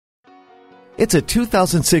It's a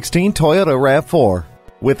 2016 Toyota RAV4.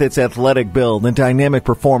 With its athletic build and dynamic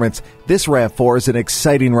performance, this RAV4 is an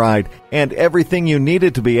exciting ride and everything you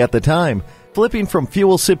needed to be at the time. Flipping from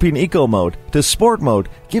fuel-sipping eco mode to sport mode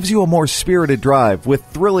gives you a more spirited drive with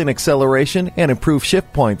thrilling acceleration and improved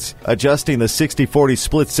shift points. Adjusting the 60-40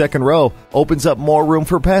 split second row opens up more room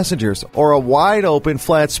for passengers or a wide open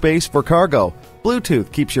flat space for cargo.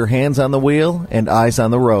 Bluetooth keeps your hands on the wheel and eyes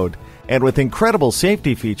on the road. And with incredible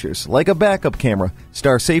safety features like a backup camera,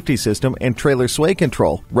 star safety system, and trailer sway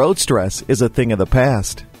control, road stress is a thing of the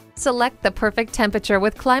past. Select the perfect temperature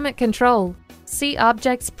with climate control. See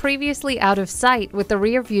objects previously out of sight with the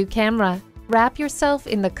rear view camera. Wrap yourself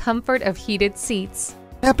in the comfort of heated seats.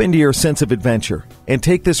 Tap into your sense of adventure and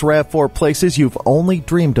take this RAV4 places you've only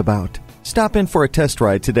dreamed about. Stop in for a test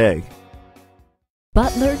ride today.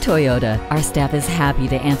 Butler Toyota. Our staff is happy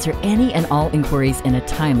to answer any and all inquiries in a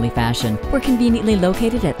timely fashion. We're conveniently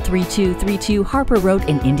located at 3232 Harper Road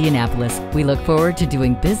in Indianapolis. We look forward to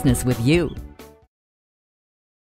doing business with you.